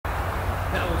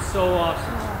That was so awesome.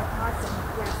 Oh, awesome.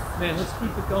 Yes. Man, let's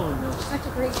keep it going though. Such a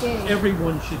great day.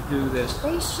 Everyone should do this.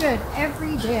 They should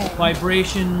every day.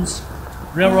 Vibrations,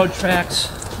 railroad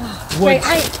tracks, Wait, woods.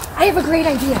 I have a great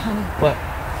idea, honey. What?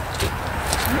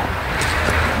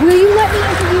 Will you let me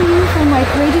interview you for my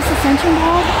Courageous Ascension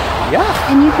blog?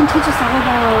 Yeah. And you can teach us all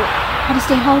about how to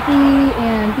stay healthy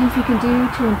and things we can do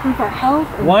to improve our health.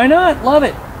 Why not? Love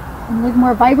it. And live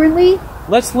more vibrantly.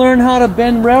 Let's learn how to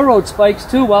bend railroad spikes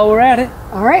too while we're at it.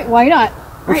 All right, why not?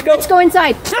 All right, let's go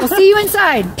inside. We'll see you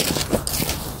inside.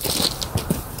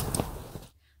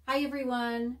 Hi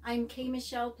everyone, I'm Kaye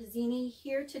Michelle Pizzini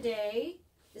here today.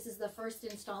 This is the first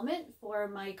installment for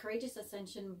my Courageous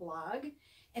Ascension blog.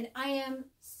 And I am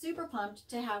super pumped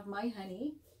to have my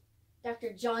honey,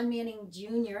 Dr. John Manning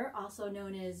Jr., also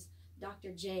known as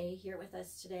Dr. J, here with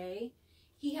us today.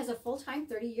 He has a full-time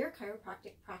 30-year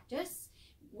chiropractic practice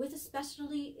with a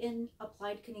specialty in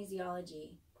applied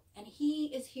kinesiology. And he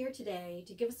is here today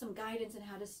to give us some guidance on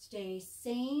how to stay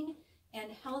sane and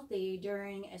healthy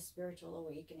during a spiritual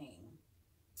awakening.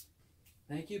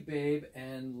 Thank you, babe.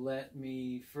 And let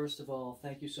me, first of all,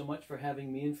 thank you so much for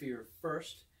having me in for your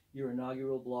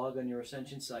inaugural blog on your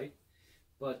Ascension site.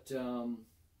 But when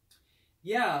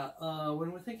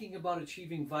we're thinking about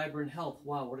achieving vibrant health,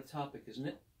 wow, what a topic, isn't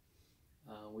it?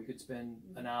 We could spend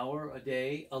an hour, a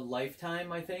day, a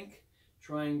lifetime, I think,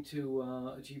 trying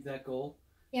to achieve that goal.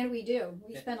 And we do.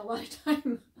 We spend a lot of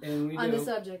time on the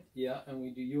subject. Yeah, and we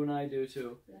do. You and I do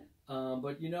too. Yeah.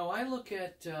 But you know, I look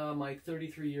at my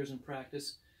 33 years in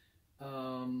practice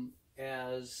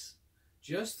as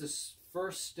just this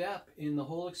first step in the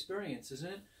whole experience,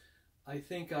 isn't it? I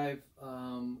think I've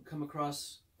come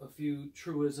across a few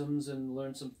truisms and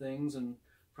learned some things, and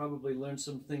probably learned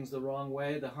some things the wrong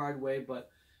way, the hard way, but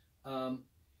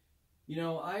you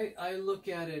know, I look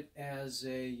at it as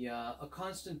a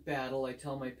constant battle. I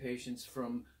tell my patients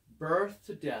from birth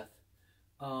to death,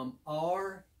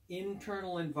 our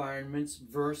internal environments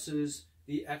versus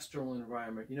the external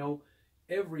environment. You know,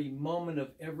 every moment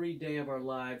of every day of our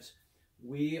lives,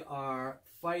 we are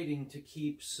fighting to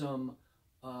keep some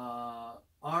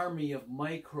army of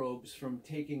microbes from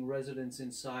taking residence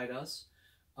inside us.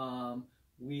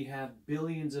 We have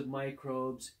billions of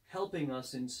microbes helping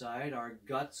us inside, our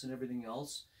guts and everything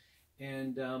else.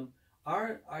 And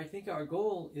I think our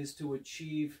goal is to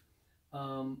achieve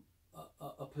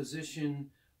a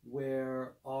position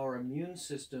where our immune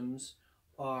systems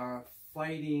are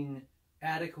fighting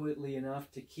adequately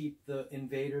enough to keep the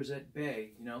invaders at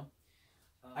bay, you know.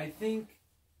 I think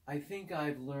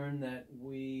I've learned that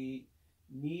we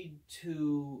need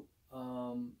to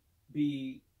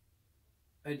be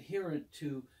adherent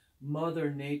to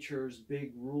Mother Nature's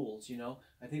big rules, you know.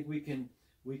 I think we can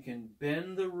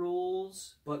bend the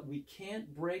rules, but we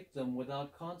can't break them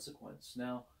without consequence.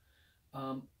 Now,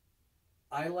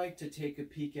 I like to take a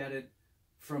peek at it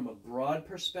from a broad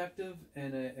perspective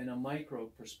and a micro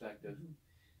perspective.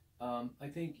 I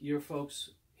think your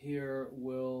folks here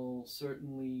will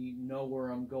certainly know where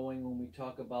I'm going when we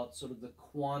talk about sort of the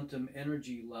quantum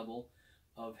energy level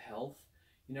of health.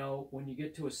 You know, when you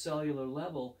get to a cellular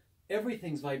level,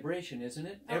 everything's vibration, isn't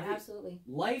it? Oh, absolutely.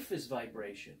 Life is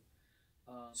vibration.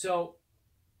 So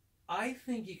I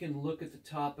think you can look at the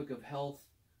topic of health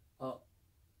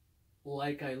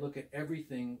like I look at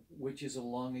everything, which is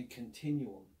along a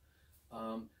continuum.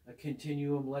 A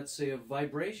continuum, let's say, of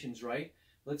vibrations, right?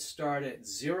 Let's start at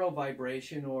 0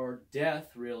 vibration, or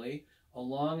death, really,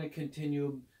 along a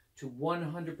continuum to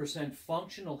 100%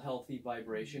 functional healthy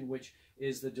vibration, which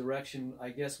is the direction I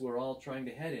guess we're all trying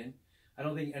to head in. I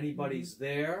don't think anybody's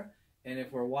there, and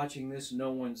if we're watching this,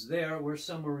 no one's there. We're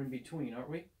somewhere in between, aren't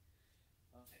we?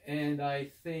 And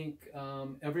I think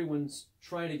everyone's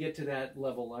trying to get to that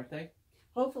level, aren't they?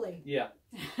 Hopefully. Yeah.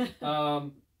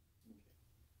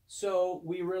 So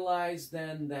we realize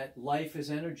then that life is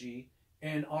energy,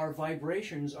 and our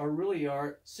vibrations are really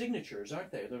our signatures,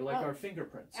 aren't they? They're like our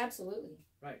fingerprints. Absolutely.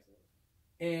 Right.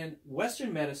 And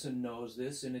Western medicine knows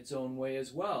this in its own way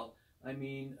as well. I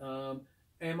mean,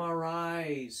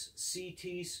 MRIs,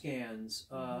 CT scans,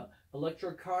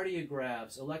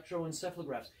 electrocardiographs,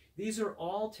 electroencephalographs. These are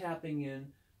all tapping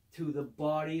in to the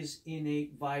body's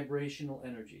innate vibrational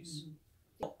energies.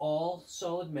 All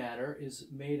solid matter is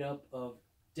made up of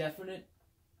definite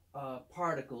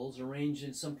particles arranged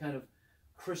in some kind of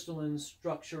crystalline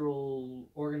structural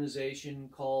organization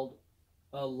called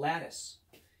a lattice.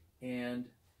 And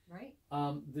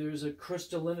there's a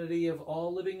crystallinity of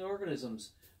all living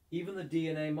organisms. Even the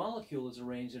DNA molecule is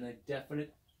arranged in a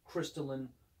definite crystalline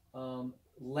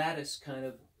lattice kind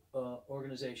of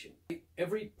organization.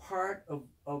 Every part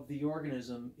of the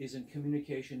organism is in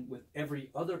communication with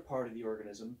every other part of the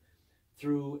organism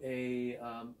through a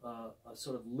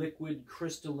sort of liquid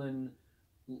crystalline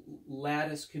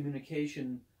lattice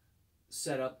communication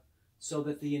setup, so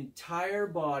that the entire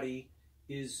body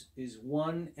is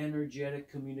one energetic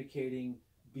communicating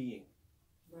being.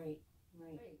 Right.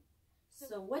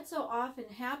 So what so often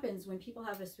happens when people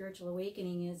have a spiritual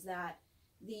awakening is that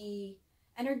the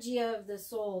energy of the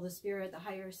soul, the spirit, the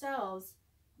higher selves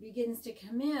begins to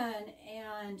come in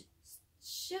and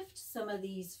shift some of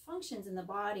these functions in the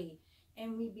body,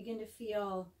 and we begin to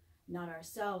feel not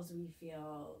ourselves.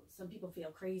 Some people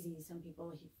feel crazy, some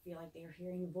people feel like they're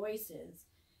hearing voices,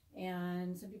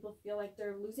 and some people feel like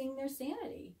they're losing their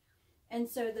sanity. And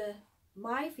so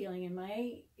my feeling and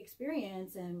my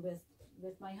experience, and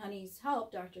with my honey's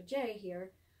help, Dr. J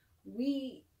here,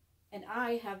 we and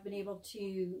I have been able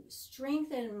to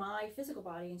strengthen my physical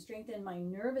body and strengthen my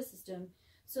nervous system,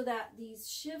 so that these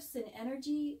shifts in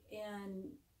energy and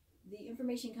the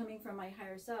information coming from my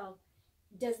higher self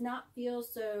does not feel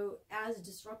so as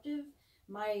disruptive.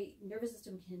 My nervous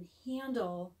system can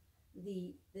handle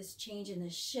this change and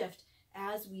this shift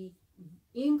as we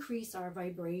increase our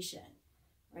vibration,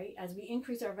 right? As we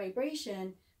increase our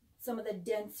vibration, some of the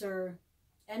denser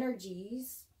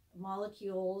energies,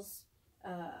 molecules,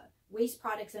 waste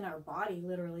products in our body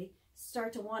literally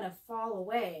start to want to fall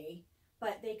away,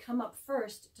 but they come up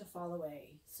first to fall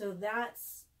away. So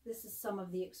this is some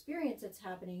of the experience that's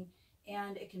happening,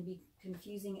 and it can be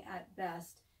confusing at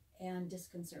best and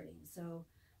disconcerting. So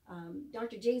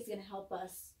Dr. J is going to help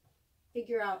us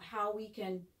figure out how we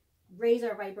can raise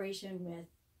our vibration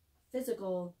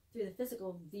through the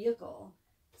physical vehicle,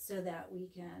 so that we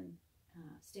can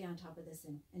stay on top of this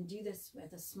and do this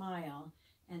with a smile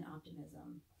and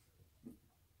optimism.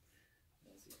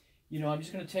 You know, I'm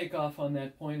just going to take off on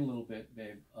that point a little bit,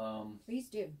 babe. Please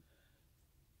do.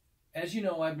 As you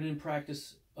know, I've been in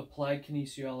practice applied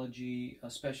kinesiology, a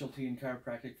specialty in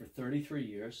chiropractic, for 33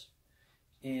 years.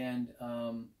 And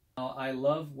I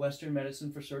love Western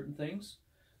medicine for certain things,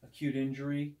 acute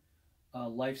injury,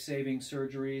 life-saving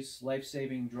surgeries,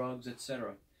 life-saving drugs,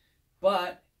 etc.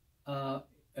 But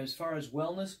as far as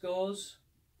wellness goes,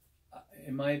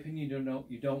 in my opinion,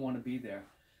 you don't want to be there.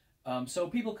 So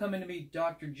people come into me,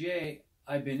 Dr. J,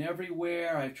 I've been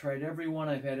everywhere, I've tried everyone,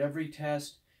 I've had every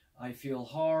test, I feel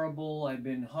horrible, I've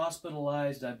been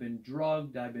hospitalized, I've been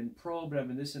drugged, I've been probed, I've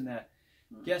been this and that.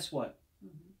 Guess what?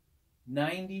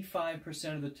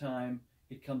 95% of the time,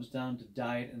 it comes down to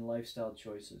diet and lifestyle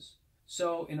choices.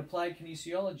 So in applied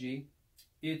kinesiology,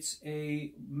 it's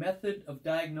a method of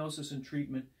diagnosis and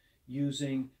treatment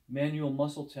using manual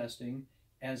muscle testing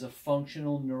as a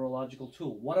functional neurological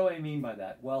tool. What do I mean by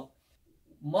that? Well,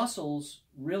 muscles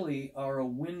really are a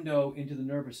window into the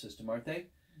nervous system, aren't they?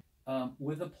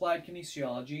 With applied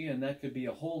kinesiology, and that could be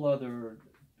a whole other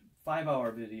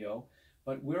 5-hour video,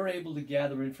 but we're able to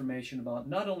gather information about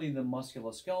not only the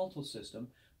musculoskeletal system,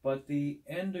 but the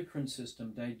endocrine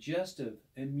system, digestive,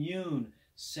 immune,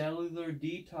 cellular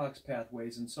detox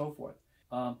pathways, and so forth.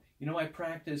 You know, my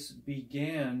practice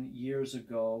began years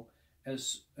ago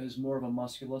as more of a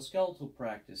musculoskeletal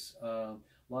practice. A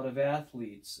lot of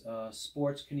athletes.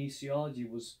 Sports kinesiology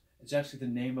it's actually the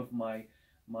name of my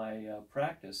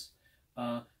practice.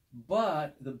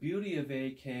 But the beauty of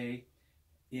AK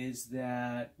is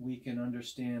that we can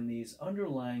understand these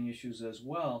underlying issues as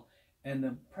well. And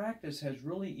the practice has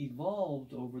really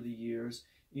evolved over the years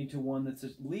into one that's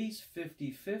at least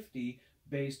 50-50,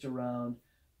 based around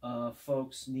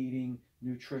folks needing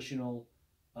nutritional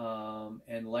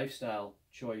and lifestyle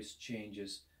choice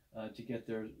changes to get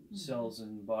their cells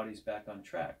and bodies back on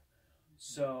track.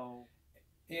 So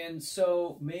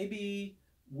maybe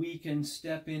we can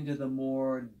step into the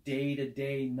more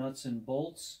day-to-day nuts and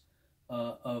bolts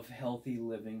of healthy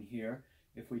living here,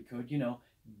 if we could. You know,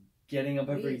 getting up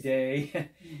every day,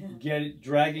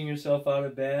 dragging yourself out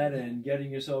of bed and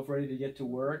getting yourself ready to get to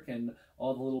work, and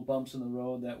all the little bumps in the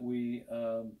road that we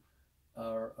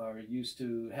are used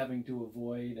to having to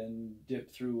avoid and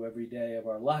dip through every day of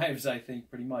our lives, I think,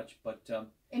 pretty much. But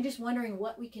and just wondering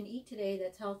what we can eat today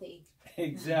that's healthy.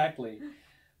 Exactly.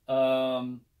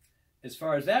 As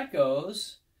far as that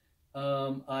goes,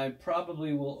 I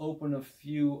probably will open a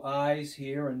few eyes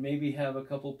here and maybe have a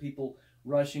couple people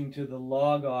rushing to the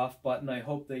log off button. I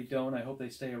hope they don't. I hope they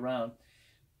stay around.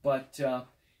 But,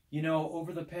 you know,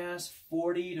 over the past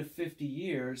 40 to 50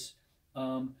 years,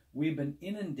 we've been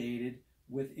inundated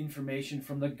with information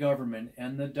from the government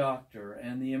and the doctor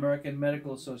and the American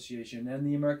Medical Association and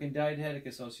the American Dietetic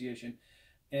Association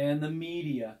and the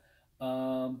media.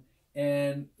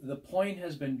 And the point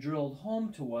has been drilled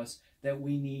home to us that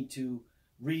we need to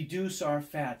reduce our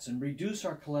fats and reduce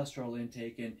our cholesterol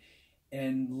intake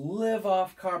and live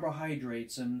off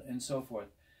carbohydrates and so forth.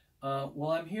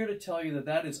 Well, I'm here to tell you that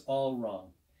that is all wrong.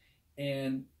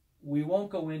 And we won't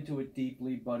go into it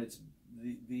deeply, but it's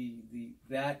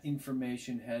that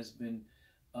information has been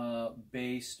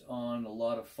based on a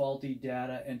lot of faulty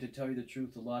data, and to tell you the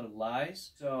truth, a lot of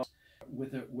lies. So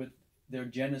with their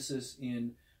genesis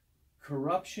in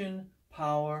corruption,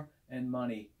 power, and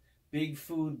money. Big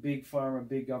food, big pharma,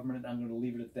 big government. I'm going to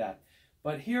leave it at that.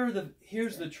 But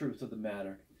here's the truth of the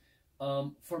matter.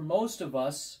 For most of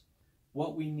us,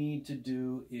 what we need to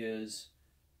do is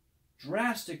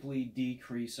drastically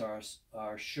decrease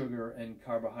our sugar and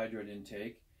carbohydrate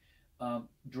intake,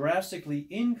 drastically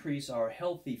increase our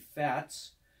healthy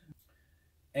fats,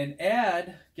 and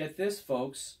add, get this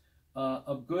folks,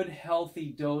 a good healthy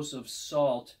dose of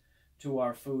salt to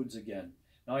our foods again.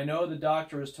 Now I know the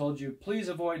doctor has told you, please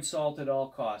avoid salt at all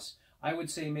costs. I would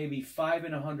say maybe 5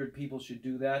 in 100 people should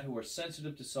do that who are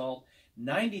sensitive to salt.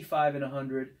 95 in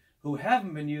 100 who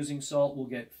haven't been using salt will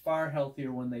get far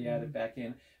healthier when they add it back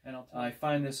in. And I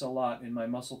find this a lot in my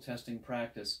muscle testing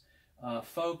practice.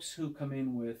 Folks who come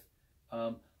in with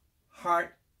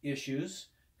heart issues,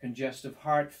 congestive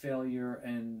heart failure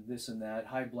and this and that,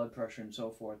 high blood pressure and so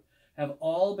forth, have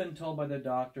all been told by their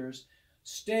doctors,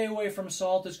 stay away from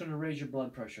salt, it's going to raise your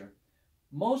blood pressure.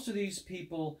 Most of these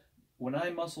people, when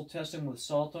I muscle test them with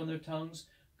salt on their tongues,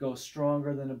 go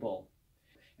stronger than a bull.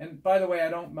 And by the way, I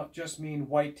don't just mean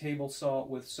white table salt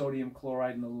with sodium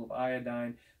chloride and a little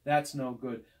iodine. That's no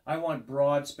good. I want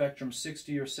broad spectrum,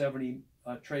 60 or 70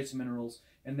 trace minerals,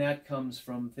 and that comes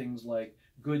from things like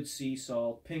good sea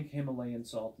salt, pink Himalayan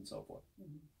salt, and so forth.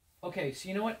 Okay, so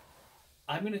you know what?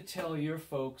 I'm going to tell your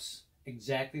folks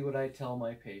exactly what I tell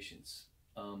my patients.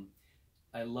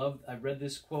 I read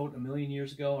this quote a million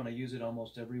years ago, and I use it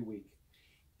almost every week.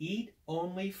 Eat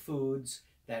only foods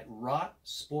that rot,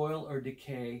 spoil, or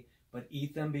decay, but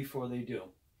eat them before they do.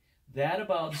 That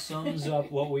about sums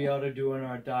up what we ought to do in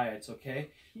our diets,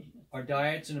 okay? Our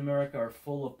diets in America are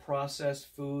full of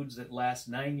processed foods that last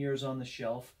 9 years on the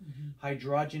shelf,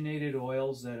 hydrogenated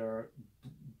oils that are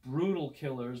brutal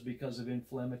killers because of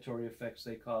inflammatory effects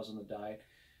they cause on the diet,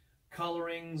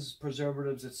 colorings,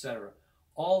 preservatives, etc.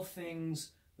 All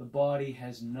things the body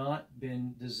has not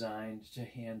been designed to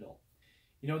handle.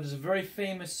 You know, there's a very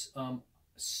famous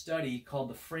study called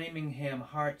the Framingham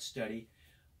Heart Study,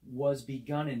 was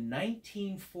begun in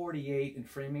 1948 in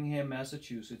Framingham,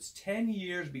 Massachusetts, 10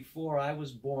 years before I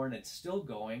was born. It's still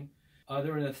going.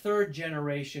 They're in the third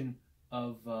generation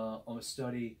of a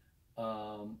study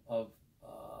of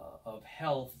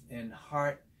health and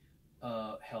heart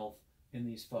health in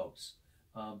these folks,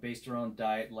 based around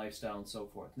diet, lifestyle, and so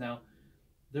forth. Now,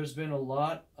 there's been a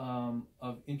lot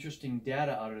of interesting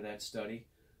data out of that study.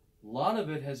 A lot of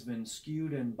it has been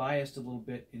skewed and biased a little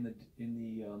bit in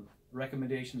the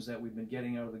recommendations that we've been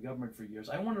getting out of the government for years.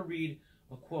 I want to read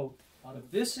a quote out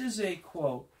of this. Is a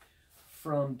quote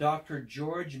from Dr.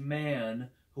 George Mann,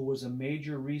 who was a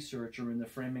major researcher in the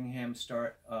Framingham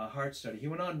Heart Study. He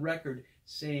went on record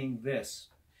saying this: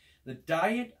 the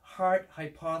diet heart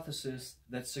hypothesis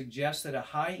that suggests that a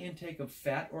high intake of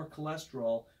fat or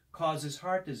cholesterol causes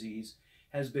heart disease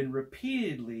has been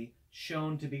repeatedly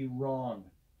shown to be wrong.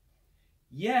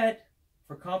 Yet,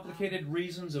 for complicated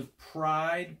reasons of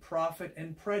pride, profit,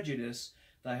 and prejudice,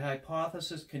 the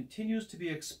hypothesis continues to be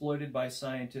exploited by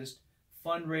scientists,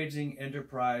 fundraising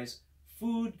enterprise,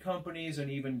 food companies,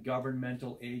 and even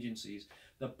governmental agencies.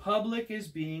 The public is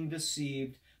being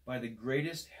deceived by the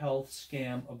greatest health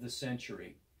scam of the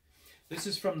century. This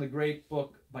is from the great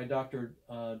book by Dr.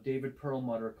 David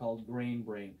Perlmutter called Grain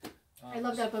Brain. I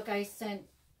love that book. I sent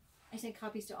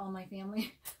copies to all my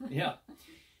family. Yeah.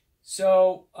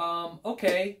 So,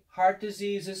 okay, heart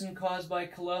disease isn't caused by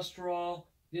cholesterol,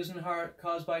 isn't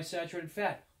caused by saturated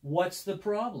fat. What's the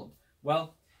problem?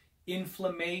 Well,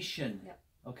 inflammation, yep.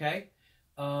 Okay?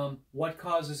 What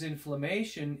causes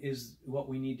inflammation is what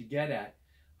we need to get at.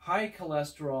 High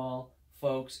cholesterol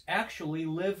folks actually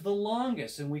live the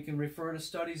longest, and we can refer to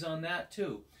studies on that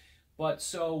too. But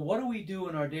so what do we do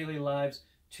in our daily lives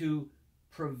to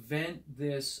prevent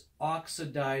this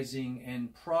oxidizing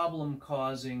and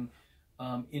problem-causing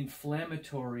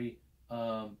inflammatory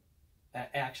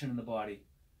action in the body?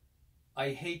 I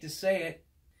hate to say it,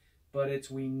 but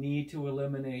we need to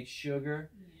eliminate sugar,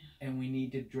 and we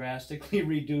need to drastically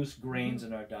reduce grains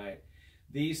in our diet.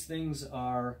 These things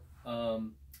are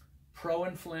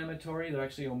pro-inflammatory. They're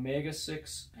actually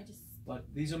omega-6, but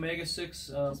these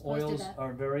omega-6 oils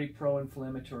are very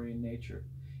pro-inflammatory in nature.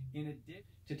 In addition,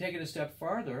 to take it a step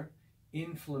farther,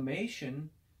 inflammation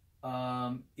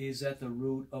is at the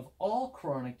root of all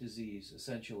chronic disease,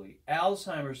 essentially.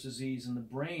 Alzheimer's disease in the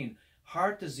brain,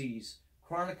 heart disease,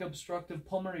 chronic obstructive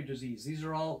pulmonary disease. These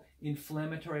are all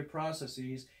inflammatory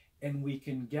processes, and we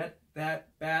can get that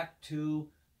back to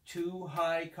too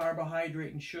high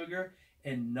carbohydrate and sugar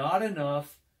and not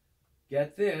enough,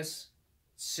 get this,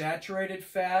 saturated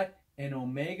fat and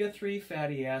omega-3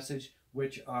 fatty acids,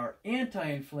 which are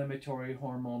anti-inflammatory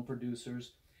hormone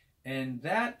producers. And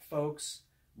that, folks,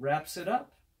 wraps it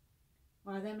up.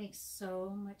 Wow, that makes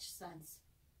so much sense.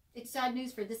 It's sad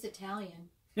news for this Italian.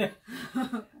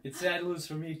 It's sad news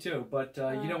for me too. But, you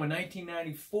know, in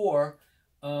 1994,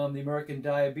 the American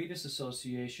Diabetes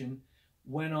Association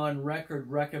went on record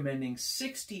recommending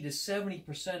 60 to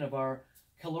 70% of our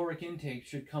caloric intake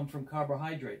should come from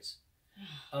carbohydrates.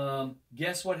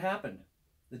 Guess what happened?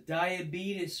 The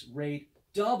diabetes rate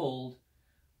doubled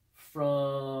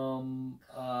from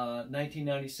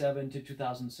 1997 to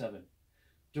 2007.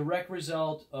 Direct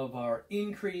result of our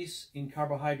increase in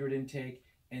carbohydrate intake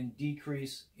and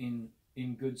decrease in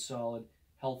good, solid,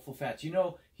 healthful fats. You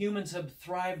know, humans have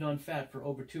thrived on fat for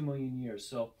over 2 million years.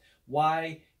 So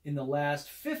why in the last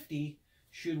 50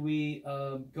 should we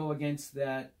go against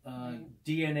that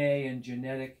DNA and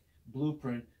genetic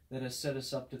blueprint that has set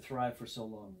us up to thrive for so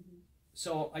long?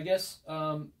 So I guess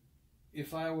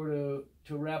if I were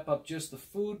to wrap up just the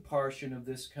food portion of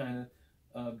this kind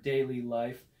of daily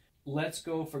life, let's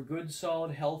go for good,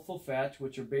 solid, healthful fats,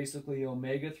 which are basically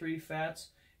omega-3 fats,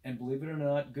 and believe it or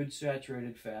not, good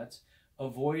saturated fats,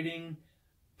 avoiding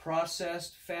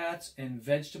processed fats and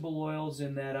vegetable oils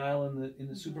in that aisle in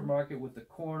the supermarket with the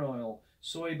corn oil,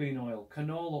 soybean oil,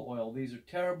 canola oil. These are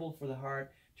terrible for the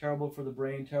heart, terrible for the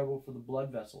brain, terrible for the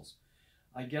blood vessels.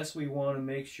 I guess we want to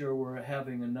make sure we're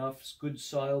having enough good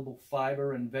soluble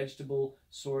fiber and vegetable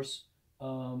source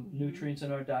nutrients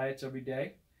in our diets every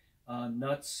day,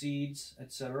 nuts, seeds,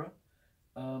 etc.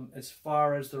 As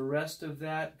far as the rest of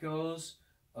that goes,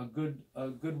 a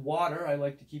good water. I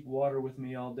like to keep water with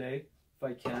me all day if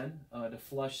I can to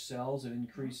flush cells. It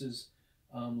increases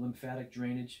lymphatic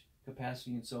drainage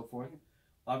capacity and so forth.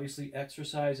 Obviously,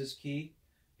 exercise is key.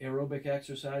 Aerobic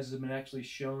exercises have been actually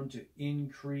shown to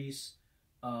increase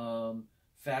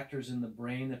factors in the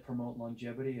brain that promote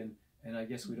longevity, and I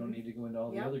guess we don't need to go into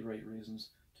all the other great reasons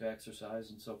to exercise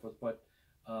and so forth, but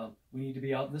we need to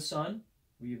be out in the sun.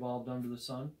 We evolved under the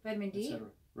sun. Vitamin D. Et cetera.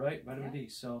 Right, vitamin D.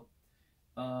 So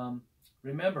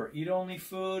remember, eat only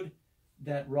food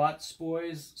that rots,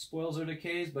 spoils, or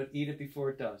decays, but eat it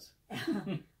before it does.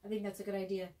 I think that's a good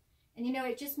idea. And you know,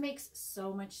 it just makes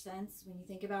so much sense when you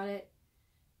think about it.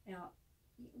 You know,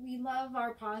 we love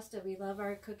our pasta, we love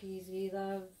our cookies, we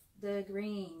love the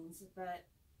greens, but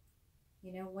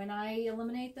you know, when I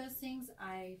eliminate those things,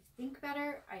 I think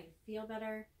better, I feel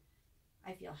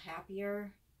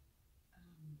happier.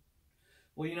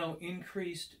 Well, you know,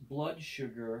 increased blood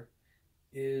sugar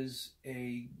is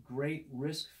a great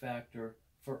risk factor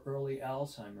for early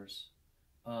Alzheimer's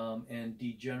and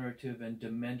degenerative and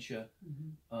dementia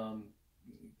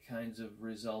kinds of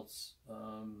results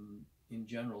in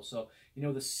general. So, you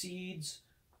know, the seeds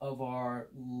of our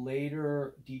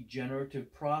later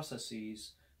degenerative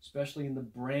processes, especially in the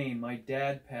brain, my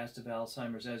dad passed of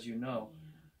Alzheimer's, as you know,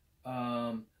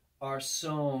 are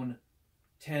sown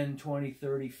 10, 20,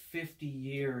 30, 50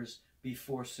 years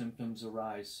before symptoms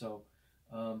arise. So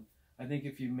I think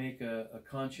if you make a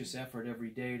conscious effort every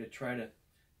day to try to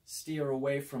steer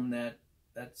away from that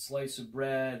slice of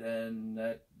bread and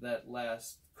that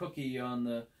last cookie on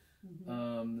the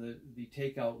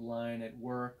takeout line at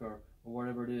work or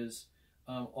whatever it is,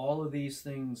 all of these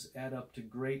things add up to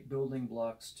great building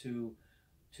blocks to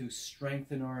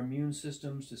strengthen our immune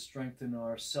systems, to strengthen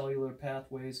our cellular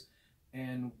pathways,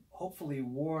 and hopefully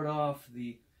ward off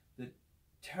the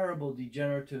terrible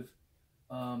degenerative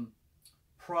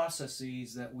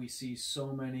processes that we see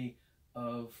so many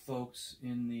of folks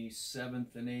in the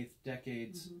 7th and 8th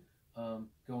decades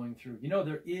going through. You know,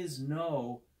 there is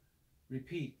no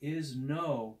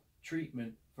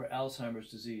treatment for Alzheimer's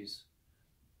disease.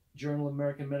 Journal of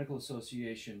American Medical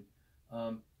Association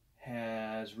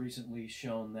has recently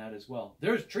shown that as well.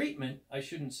 There's treatment. I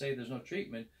shouldn't say there's no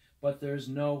treatment, but there's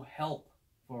no help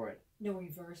for it. No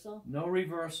reversal? No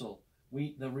reversal.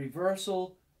 The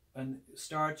reversal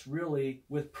starts really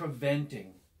with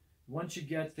preventing. Once you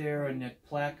get there and that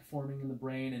plaque forming in the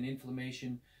brain and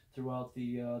inflammation throughout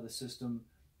the system,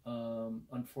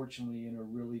 unfortunately in a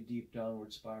really deep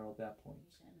downward spiral at that point.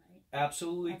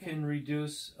 Absolutely can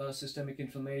reduce systemic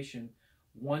inflammation.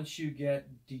 Once you get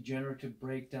degenerative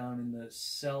breakdown in the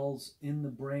cells in the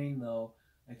brain, though,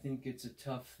 I think it's a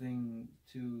tough thing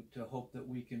to hope that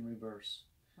we can reverse.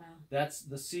 Wow.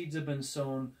 The seeds have been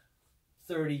sown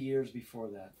 30 years before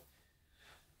that.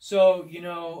 So,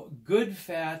 good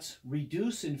fats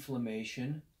reduce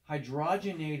inflammation,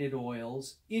 hydrogenated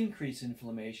oils increase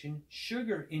inflammation,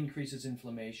 sugar increases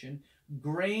inflammation,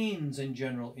 grains in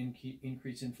general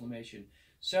increase inflammation.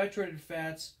 Saturated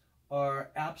fats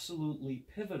are absolutely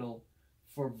pivotal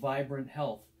for vibrant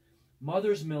health.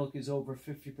 Mother's milk is over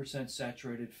 50%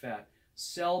 saturated fat.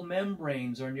 Cell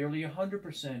membranes are nearly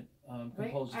 100%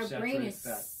 composed of saturated fat. Our brain is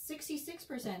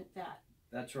 66% fat.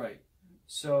 That's right.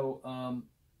 So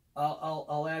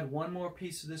I'll add one more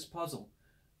piece of this puzzle.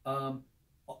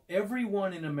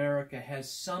 Everyone in America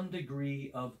has some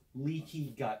degree of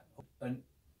leaky gut.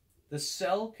 The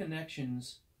cell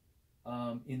connections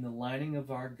in the lining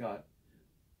of our gut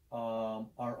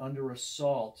are under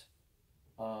assault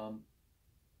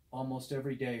almost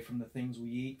every day, from the things we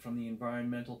eat, from the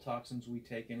environmental toxins we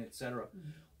take in, etc.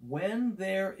 Mm-hmm. When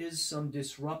there is some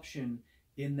disruption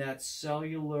in that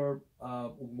cellular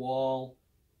wall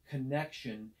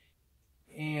connection,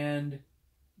 and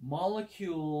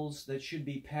molecules that should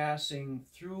be passing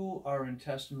through our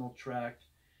intestinal tract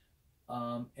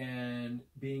and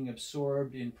being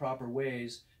absorbed in proper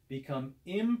ways become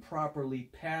improperly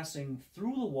passing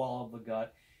through the wall of the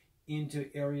gut into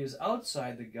areas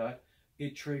outside the gut,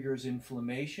 it triggers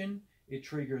inflammation, it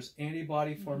triggers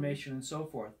antibody formation, and so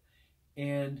forth.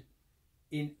 And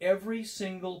in every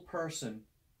single person,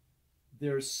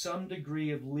 there's some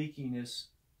degree of leakiness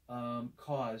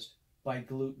caused by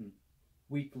gluten,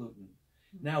 wheat gluten.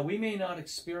 Now, we may not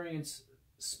experience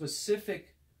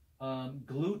specific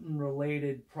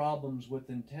gluten-related problems with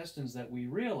intestines that we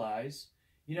realize.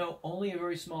 Only a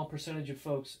very small percentage of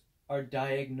folks are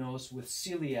diagnosed with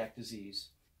celiac disease.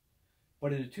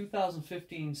 But in a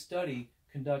 2015 study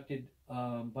conducted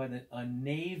by a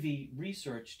Navy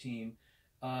research team,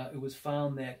 it was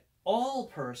found that all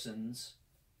persons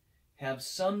have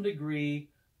some degree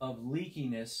of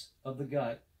leakiness of the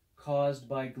gut caused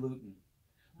by gluten.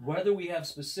 Whether we have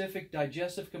specific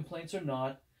digestive complaints or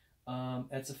not,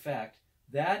 that's a fact.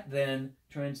 That then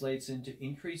translates into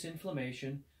increased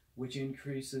inflammation, which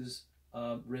increases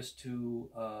risk to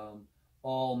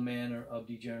all manner of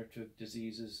degenerative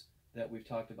diseases that we've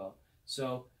talked about.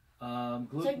 So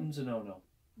gluten's a no-no.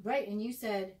 Right, and you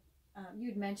said,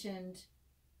 you'd mentioned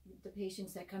the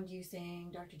patients that come to you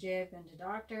saying, Dr. J, I've been to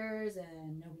doctors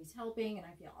and nobody's helping and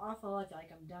I feel awful, I feel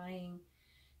like I'm dying.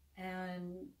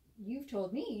 And you've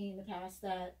told me in the past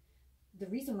that the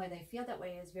reason why they feel that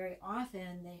way is very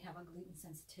often they have a gluten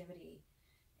sensitivity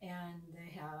and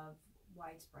they have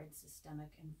widespread systemic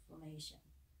inflammation.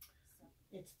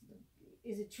 So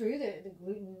is it true that the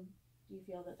gluten, do you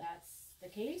feel that that's the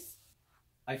case?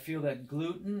 I feel that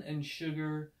gluten and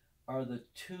sugar are the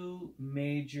two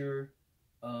major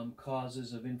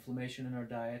causes of inflammation in our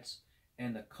diets,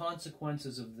 and the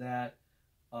consequences of that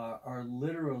are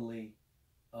literally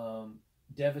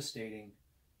devastating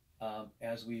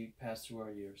as we pass through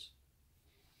our years.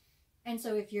 And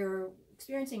so if you're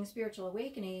experiencing spiritual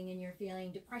awakening and you're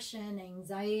feeling depression,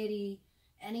 anxiety,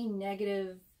 any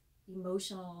negative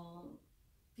emotional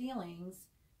feelings,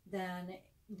 then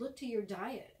look to your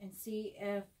diet and see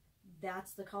if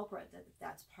that's the culprit,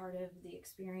 that's part of the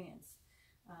experience.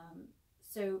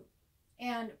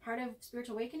 And part of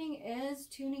spiritual awakening is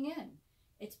tuning in.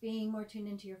 It's being more tuned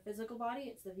into your physical body.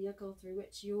 It's the vehicle through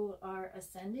which you are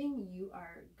ascending. You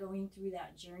are going through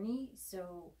that journey.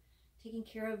 So taking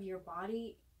care of your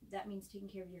body, that means taking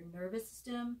care of your nervous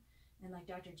system. And like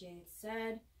Dr. J had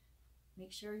said,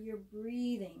 make sure you're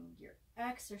breathing, you're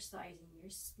exercising, you're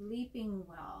sleeping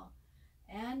well,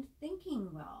 and thinking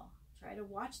well. Try to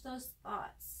watch those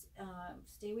thoughts.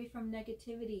 Stay away from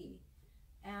negativity.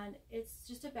 And it's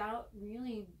just about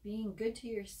really being good to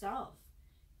yourself.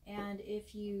 And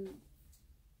if you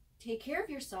take care of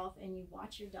yourself and you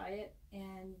watch your diet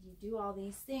and you do all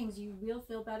these things, you will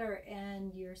feel better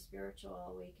and your spiritual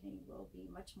awakening will be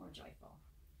much more joyful.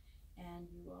 And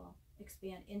you will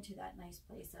expand into that nice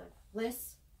place of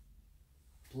bliss.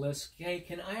 Bliss. Kaye,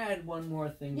 can I add one more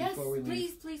thing before we leave?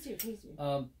 Yes, please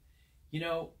do.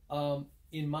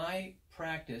 In my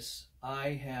practice, I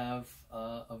have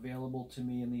available to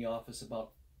me in the office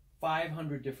about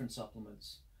 500 different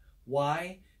supplements.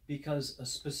 Why? Because a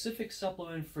specific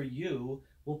supplement for you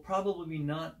will probably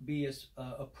not be as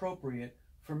appropriate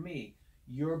for me.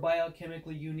 You're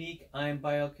biochemically unique, I'm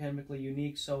biochemically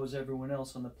unique, so is everyone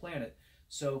else on the planet.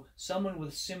 So someone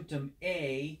with symptom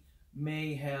A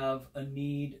may have a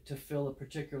need to fill a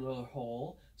particular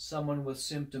hole. Someone with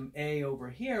symptom A over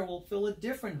here will fill a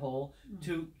different hole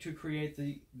to create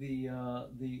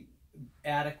the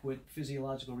adequate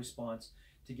physiological response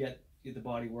to get the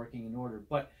body working in order.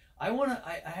 But I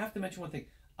have to mention one thing.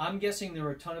 I'm guessing there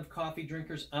are a ton of coffee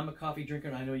drinkers. I'm a coffee drinker,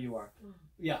 and I know you are. Mm.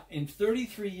 Yeah, in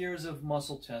 33 years of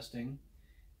muscle testing,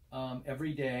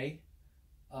 every day,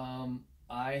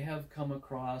 I have come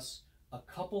across a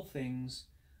couple things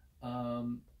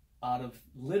out of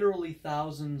literally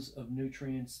thousands of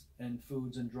nutrients and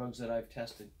foods and drugs that I've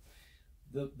tested.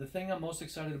 The thing I'm most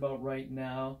excited about right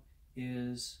now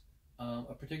is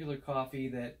a particular coffee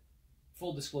that,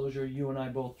 full disclosure, you and I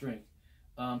both drink.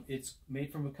 It's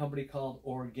made from a company called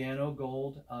Organo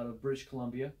Gold out of British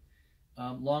Columbia.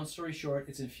 Long story short,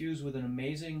 it's infused with an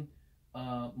amazing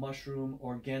mushroom,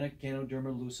 organic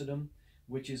Ganoderma lucidum,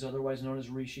 which is otherwise known as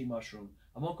reishi mushroom.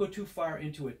 I won't go too far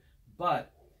into it,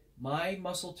 but my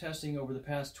muscle testing over the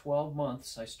past 12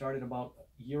 months, I started about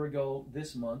a year ago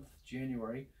this month,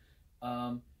 January,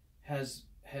 has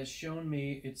shown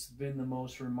me it's been the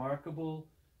most remarkable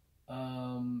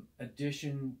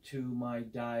addition to my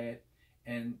diet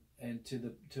and to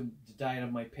the diet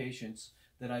of my patients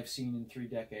that I've seen in 3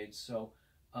 decades. So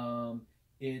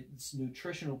its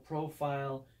nutritional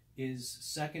profile is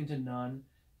second to none,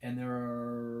 and there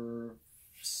are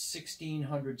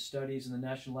 1,600 studies in the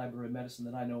National Library of Medicine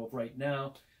that I know of right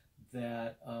now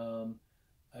that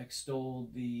extol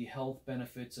the health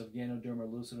benefits of Ganoderma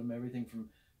lucidum, everything from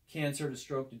cancer to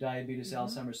stroke to diabetes,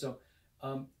 Alzheimer's. So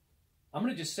I'm going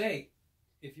to just say,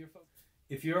 if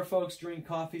your folks drink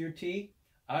coffee or tea,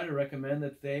 I would recommend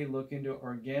that they look into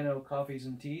Organo coffees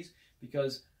and teas,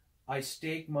 because I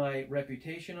stake my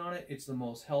reputation on it. It's the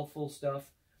most healthful stuff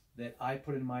that I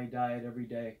put in my diet every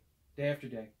day, day after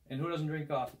day. And who doesn't drink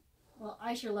coffee? Well,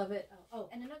 I sure love it. Oh,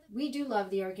 and we do love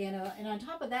the Organo, and on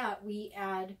top of that, we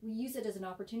use it as an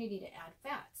opportunity to add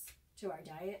fats to our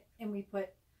diet, and we put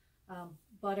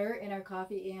butter in our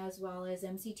coffee as well as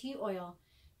MCT oil.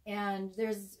 And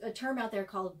there's a term out there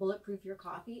called bulletproof your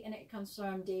coffee, and it comes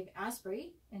from Dave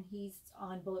Asprey, and he's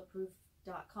on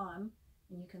bulletproof.com,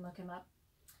 and you can look him up.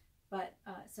 But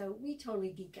so we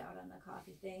totally geek out on the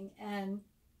coffee thing, and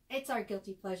it's our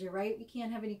guilty pleasure, right? We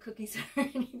can't have any cookies or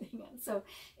anything else, so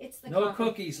it's the no coffee.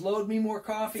 Cookies. Load me more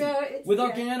coffee. So with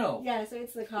Organo. Yeah, so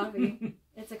it's the coffee.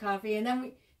 It's a coffee, and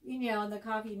then the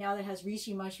coffee now that has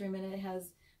reishi mushroom in it, has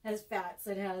fats,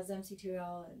 it has MCT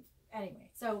oil, and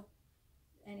anyway,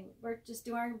 we're just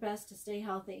doing our best to stay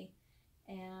healthy.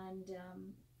 And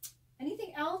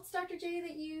anything else, Dr. J,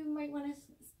 that you might want to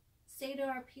say to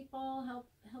our people,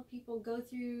 help people go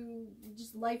through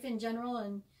just life in general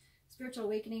and spiritual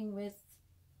awakening with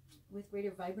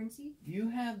greater vibrancy? You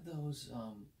have those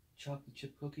chocolate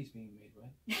chip cookies being made,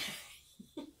 right?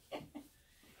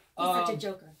 He's such a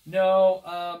joker. No,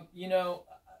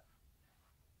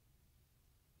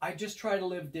 I just try to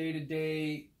live day to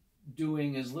day,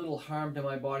 doing as little harm to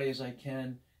my body as I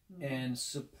can, and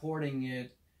supporting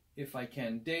it if I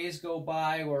can. Days go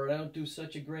by where I don't do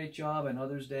such a great job, and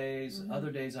other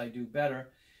days I do better.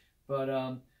 But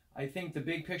I think the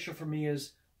big picture for me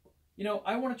is,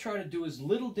 I want to try to do as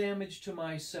little damage to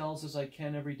my cells as I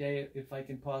can every day if I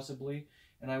can possibly,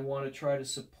 and I want to try to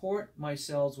support my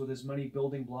cells with as many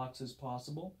building blocks as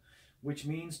possible, which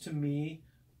means to me,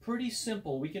 pretty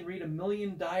simple. We can read 1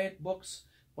 million diet books,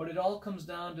 but it all comes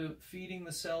down to feeding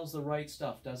the cells the right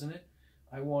stuff, doesn't it?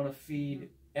 I want to feed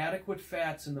adequate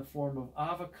fats in the form of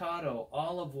avocado,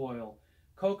 olive oil,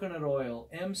 coconut oil,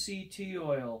 MCT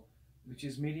oil, which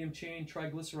is medium chain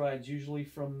triglycerides, usually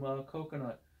from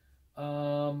coconut,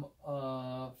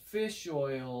 fish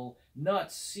oil,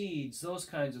 nuts, seeds, those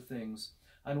kinds of things.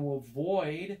 And we'll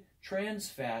avoid trans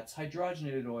fats,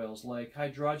 hydrogenated oils like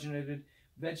hydrogenated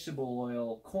vegetable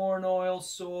oil, corn oil,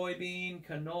 soybean,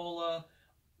 canola,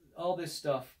 all this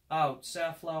stuff out,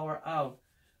 safflower out.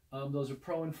 Those are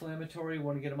pro-inflammatory. We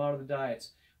want to get them out of the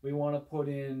diets. We want to put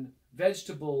in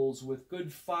vegetables with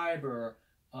good fiber,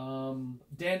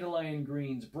 dandelion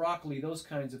greens, broccoli, those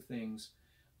kinds of things.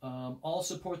 All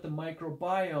support the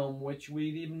microbiome, which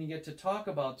we didn't get to talk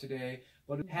about today,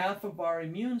 but half of our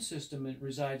immune system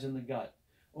resides in the gut,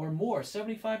 or more,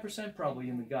 75% probably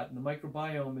in the gut, and the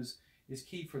microbiome is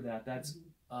key for that. That's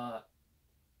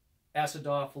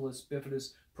acidophilus,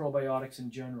 bifidus, probiotics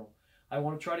in general. I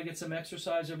want to try to get some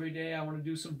exercise every day. I want to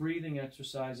do some breathing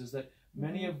exercises, that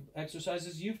many of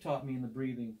exercises you've taught me in the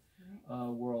breathing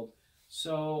world.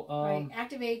 So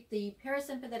activate the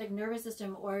parasympathetic nervous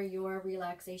system or your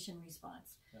relaxation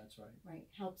response. That's right. Right,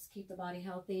 helps keep the body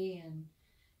healthy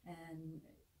and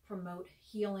promote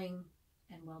healing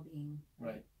and well-being.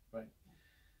 Right.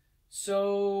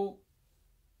 So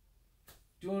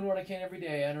doing what I can every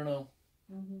day. I don't know.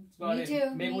 Me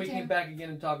too. Maybe we can back again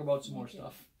and talk about some more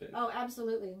stuff. Oh,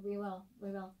 absolutely. We will.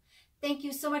 Thank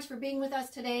you so much for being with us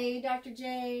today, Dr.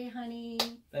 J, honey.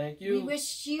 Thank you. We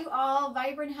wish you all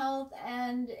vibrant health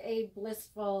and a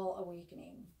blissful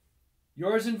awakening.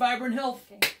 Yours in vibrant health.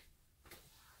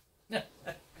 Okay.